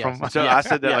 So I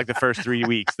said that like the first 3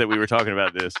 weeks that we were talking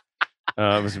about this.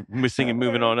 I was singing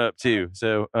 "Moving On Up" too.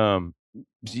 So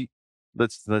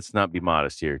let's not be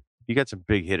modest here. You got some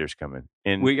big hitters coming,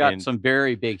 and we got some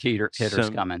very big hitters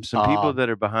coming. Some people that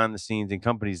are behind the scenes and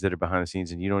companies that are behind the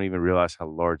scenes, and you don't even realize how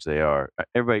large they are.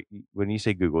 Everybody, when you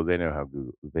say Google, they know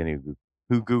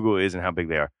who Google is and how big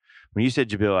they are. When you said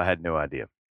Jabil, I had no idea.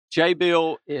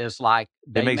 Jabil is like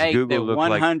they make Google the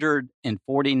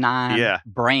 149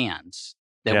 brands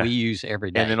that we use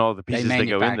every day, and then all the pieces that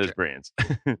go in those brands.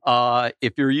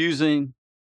 If you're using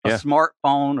a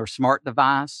smartphone or smart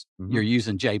device, you're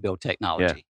using Jabil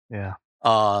technology. Yeah.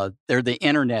 They're the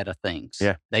Internet of Things.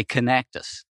 Yeah. They connect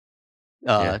us to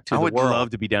the world. I would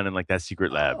love to be down in like that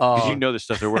secret lab because you know the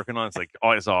stuff they're working on. It's like,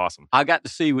 it's awesome. I got to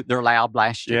see their lab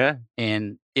last year. Yeah.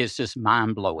 And it's just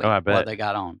mind blowing I bet. what they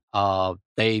got on.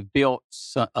 They built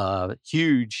a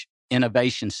huge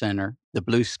innovation center, the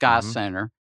Blue Sky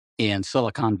Center in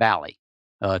Silicon Valley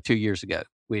 2 years ago,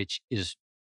 which is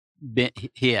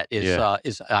hit. I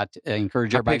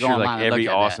encourage everybody to go online like and every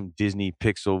look at awesome that. Disney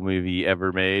Pixel movie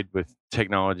ever made with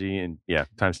technology and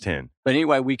times 10. But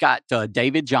anyway, we got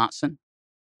David Johnson.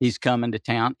 He's coming to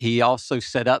town. He also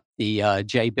set up the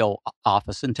Jabil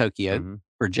office in Tokyo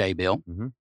for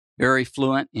Jabil. Very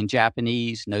fluent in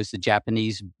Japanese, knows the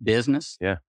Japanese business.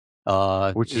 Yeah.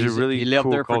 Which is he lived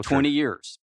cool there culture. for 20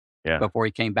 years. Yeah. Before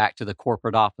he came back to the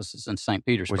corporate offices in St.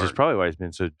 Petersburg. Which is probably why he's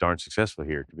been so darn successful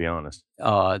here, to be honest.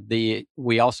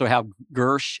 We also have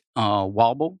Gersh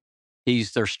Wobble.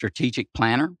 He's their strategic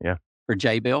planner for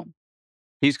Jabil.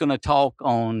 He's going to talk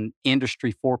on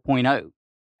Industry 4.0,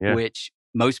 which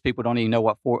most people don't even know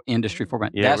what Industry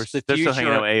 4.0. Yeah, that's they're still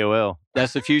hanging out with AOL.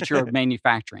 That's the future of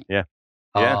manufacturing.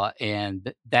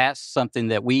 And that's something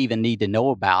that we even need to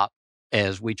know about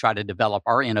as we try to develop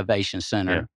our innovation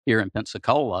center here in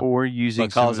Pensacola. Or using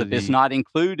because if it's not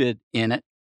included in it,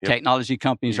 technology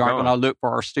companies aren't going to look for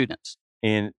our students.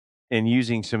 And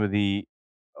using some of the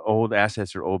old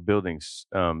assets or old buildings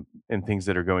and things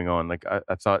that are going on. Like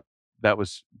I thought that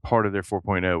was part of their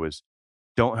 4.0 was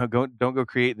don't go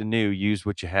create the new, use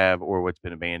what you have or what's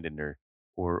been abandoned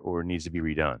or needs to be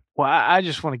redone. Well, I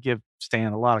just want to give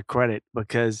Stan a lot of credit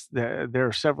because there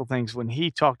are several things when he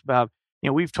talked about.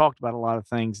 We've talked about a lot of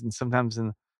things, and sometimes in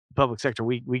the public sector,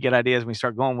 we get ideas and we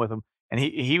start going with them. And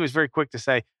he was very quick to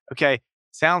say, okay,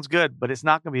 sounds good, but it's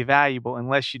not going to be valuable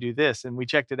unless you do this. And we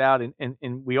checked it out,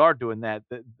 and we are doing that.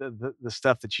 The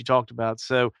stuff that you talked about.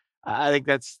 So I think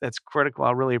that's critical.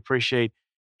 I really appreciate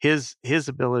his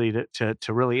ability to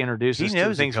really introduce He us to the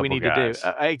knows a things we couple need to do.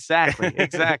 guys.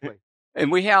 Exactly.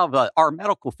 And we have our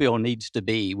medical field needs to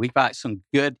be. We've got some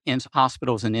good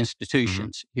hospitals and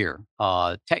institutions here.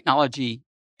 Technology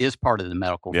is part of the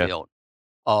medical field.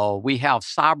 We have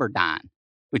Cyberdyne,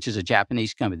 which is a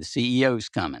Japanese company. The CEO's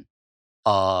coming.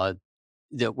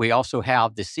 That we also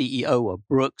have the CEO of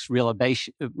Brooks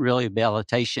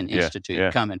Rehabilitation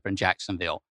Institute coming from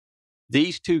Jacksonville.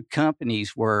 These two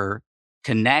companies were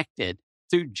connected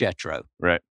through Jetro.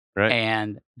 Right.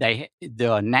 And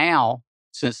they're now,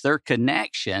 since their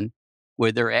connection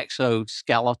with their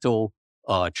exoskeletal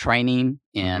training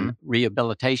and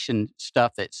rehabilitation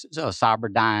stuff that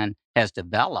Cyberdyne has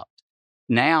developed,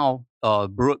 now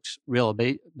Brooks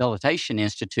Rehabilitation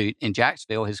Institute in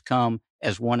Jacksonville has come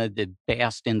as one of the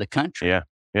best in the country.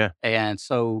 Yeah. And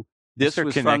so this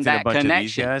was from connecting that a bunch of these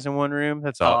connection. guys in one room.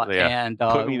 That's all. And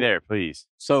put me there, please.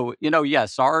 So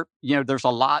yes, there's a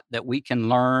lot that we can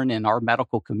learn, and our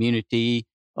medical community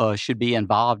should be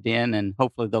involved in, and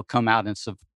hopefully they'll come out and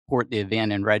support the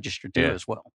event and register too as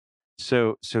well.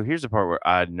 So here's the part where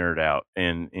I nerd out,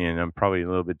 and I'm probably a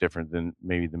little bit different than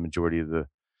maybe the majority of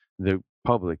the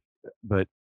public, but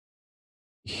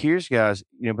here's guys.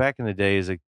 Back in the day as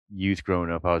a youth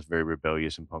growing up, I was very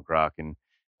rebellious and punk rock, and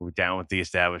we're down with the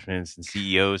establishments and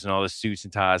CEOs and all the suits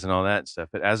and ties and all that stuff.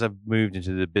 But as I've moved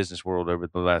into the business world over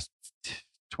the last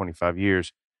 25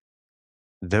 years,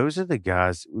 those are the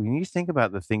guys, when you think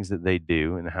about the things that they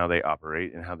do and how they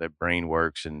operate and how their brain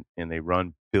works, and they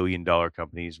run billion-dollar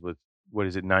companies with,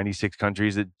 96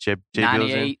 countries that Jay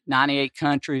Bill's in? 98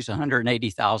 countries,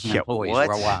 180,000 employees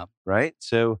worldwide. Right?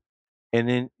 So, and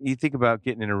then you think about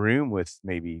getting in a room with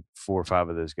maybe 4 or 5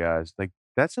 of those guys. Like,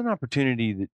 that's an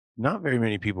opportunity that not very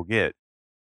many people get.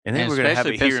 And then we're going to have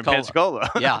it here in Pensacola.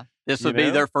 Yeah. This would be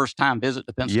their first time visit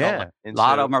to Pensacola. Yeah. A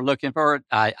lot of them are looking for it.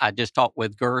 I just talked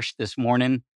with Gersh this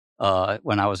morning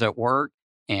when I was at work,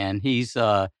 and he's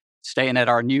staying at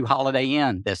our new Holiday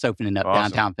Inn that's opening up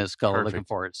downtown Pensacola. Looking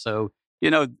for it. So,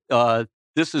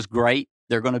 this is great.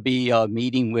 They're going to be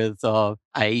meeting with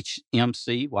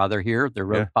IHMC while they're here, the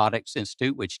Robotics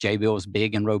Institute, which J-Bill is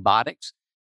big in robotics.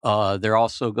 They're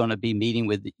also going to be meeting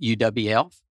with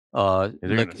UWF. They're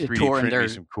going to 3D print me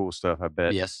some cool stuff, I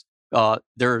bet. Yes.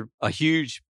 They're a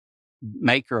huge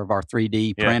maker of our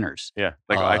 3D printers. Yeah,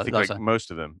 I think like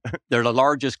most of them. They're the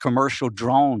largest commercial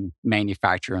drone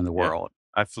manufacturer in the world.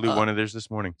 I flew one of theirs this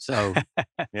morning. So,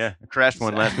 I crashed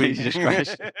one last week. You just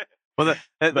crashed. Well,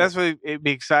 that's what it'd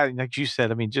be exciting. Like you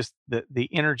said, I mean, just the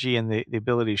energy and the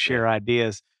ability to share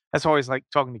ideas. That's always like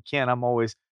talking to Ken. I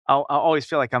always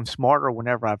feel like I'm smarter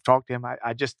whenever I've talked to him.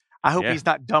 I hope he's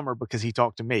not dumber because he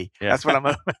talked to me. Yeah. That's what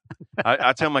I'm.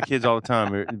 I tell my kids all the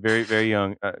time. They're very, very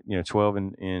young. 12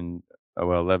 and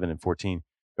 11 and 14,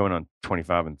 going on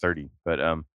 25 and 30. But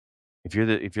if you're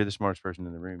the smartest person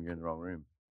in the room, you're in the wrong room.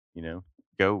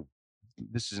 Go.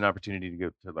 This is an opportunity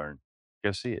to learn.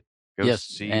 Go see it.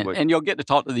 See and you'll get to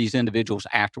talk to these individuals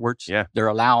afterwards. Yeah. They're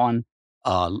allowing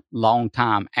long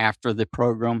time after the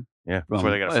program. Yeah. Before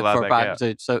they got to fly back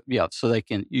out. So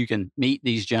you can meet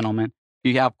these gentlemen.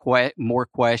 If you have more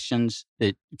questions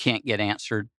that you can't get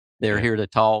answered, they're here to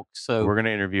talk. So we're going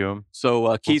to interview them.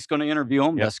 So Keith's going to interview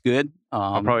them. Yep. That's good.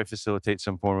 I'll probably facilitate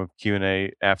some form of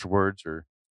Q&A afterwards, or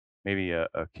maybe a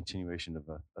continuation of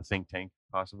a think tank,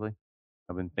 possibly.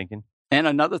 I've been thinking. And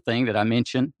another thing that I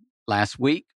mentioned last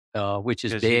week, which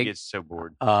is big. He gets so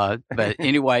bored. But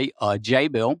anyway,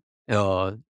 J-Bill,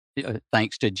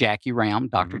 thanks to Jackie Ram,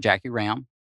 Dr. Jackie Ram,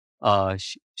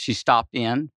 she stopped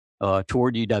in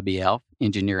toward UWF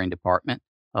Engineering Department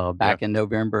back in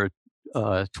November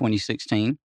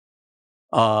 2016.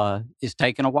 It's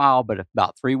taken a while, but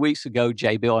about 3 weeks ago,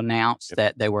 J-Bill announced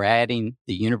that they were adding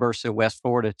the University of West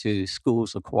Florida to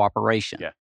Schools of Cooperation.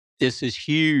 Yeah. This is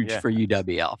huge for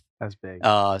UWF. That's big.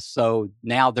 So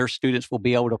now their students will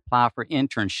be able to apply for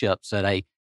internships at a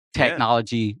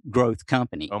technology growth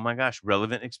company. Oh my gosh,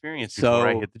 relevant experience before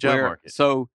I hit the job market.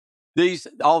 So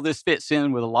all this fits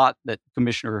in with a lot that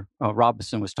Commissioner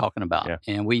Robinson was talking about.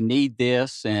 And we need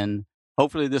this, and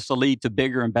hopefully this will lead to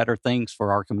bigger and better things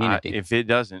for our community. If it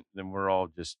doesn't, then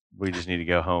we just need to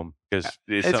go home, because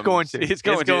it's going to.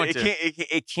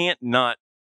 It can't not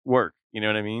work. You know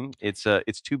what I mean?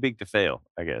 It's too big to fail,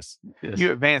 I guess. Yes.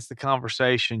 You advance the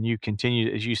conversation. You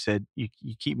continue, as you said, you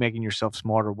keep making yourself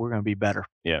smarter. We're going to be better.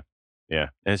 Yeah. And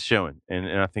it's showing.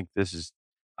 And I think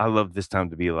I love this time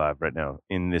to be alive right now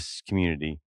in this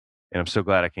community. And I'm so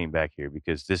glad I came back here,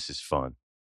 because this is fun,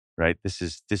 right? This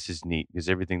is neat because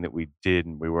everything that we did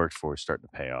and we worked for is starting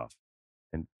to pay off.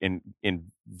 And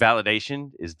in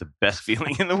validation is the best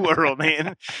feeling in the world,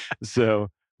 man. So,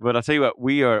 but I'll tell you what,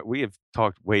 we have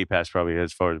talked way past probably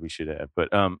as far as we should have. But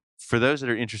for those that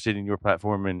are interested in your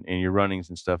platform and your runnings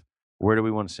and stuff, where do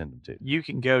we want to send them to? You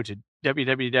can go to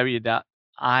www.iam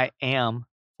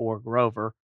for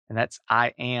Grover, and that's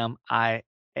IAM. And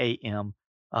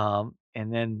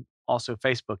then also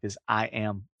Facebook is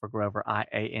IAM for Grover,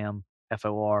 IAM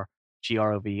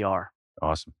FORGROVER.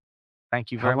 Awesome.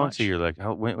 Thank you very How long much. to your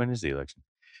election? When is the election?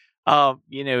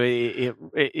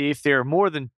 If there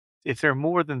are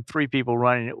more than 3 people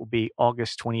running, it will be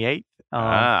August 28th.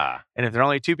 And if there are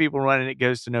only 2 people running, it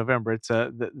goes to November. It's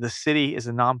the city is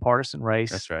a nonpartisan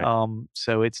race. That's right.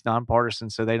 So it's nonpartisan,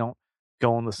 so they don't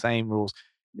go on the same rules.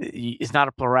 It's not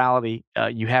a plurality.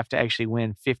 You have to actually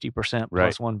win 50%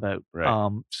 plus one vote.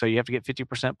 Right. So you have to get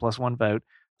 50% plus one vote.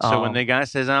 So when the guy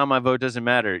says, "Oh, my vote doesn't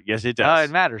matter," yes, it does.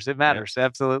 It matters. It matters. Yep.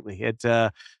 Absolutely.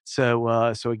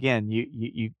 So again,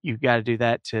 you got to do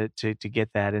that to get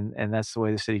that, and that's the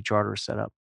way the city charter is set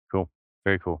up. Cool.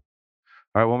 Very cool.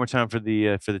 All right, one more time for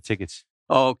the tickets.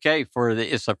 Okay,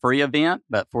 it's a free event,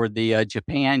 but for the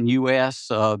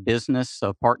Japan-U.S. Business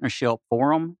Partnership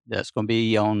Forum, that's going to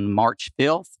be on March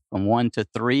 5th from 1 to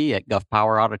 3 at Gulf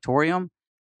Power Auditorium.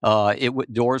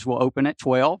 Doors will open at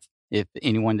 12 if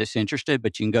anyone that's interested,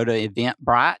 but you can go to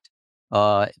Eventbrite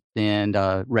and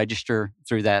register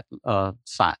through that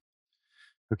site.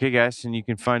 Okay, guys, and you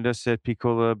can find us at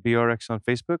Picola BRX on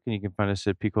Facebook, and you can find us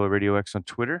at Picola Radio X on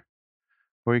Twitter.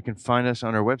 Or you can find us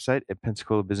on our website at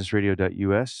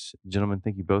PensacolaBusinessRadio.us. Gentlemen,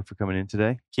 thank you both for coming in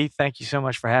today. Keith, thank you so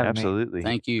much for having me. Absolutely.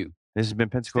 Thank you. This has been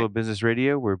Pensacola Business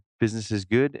Radio, where business is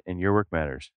good and your work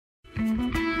matters.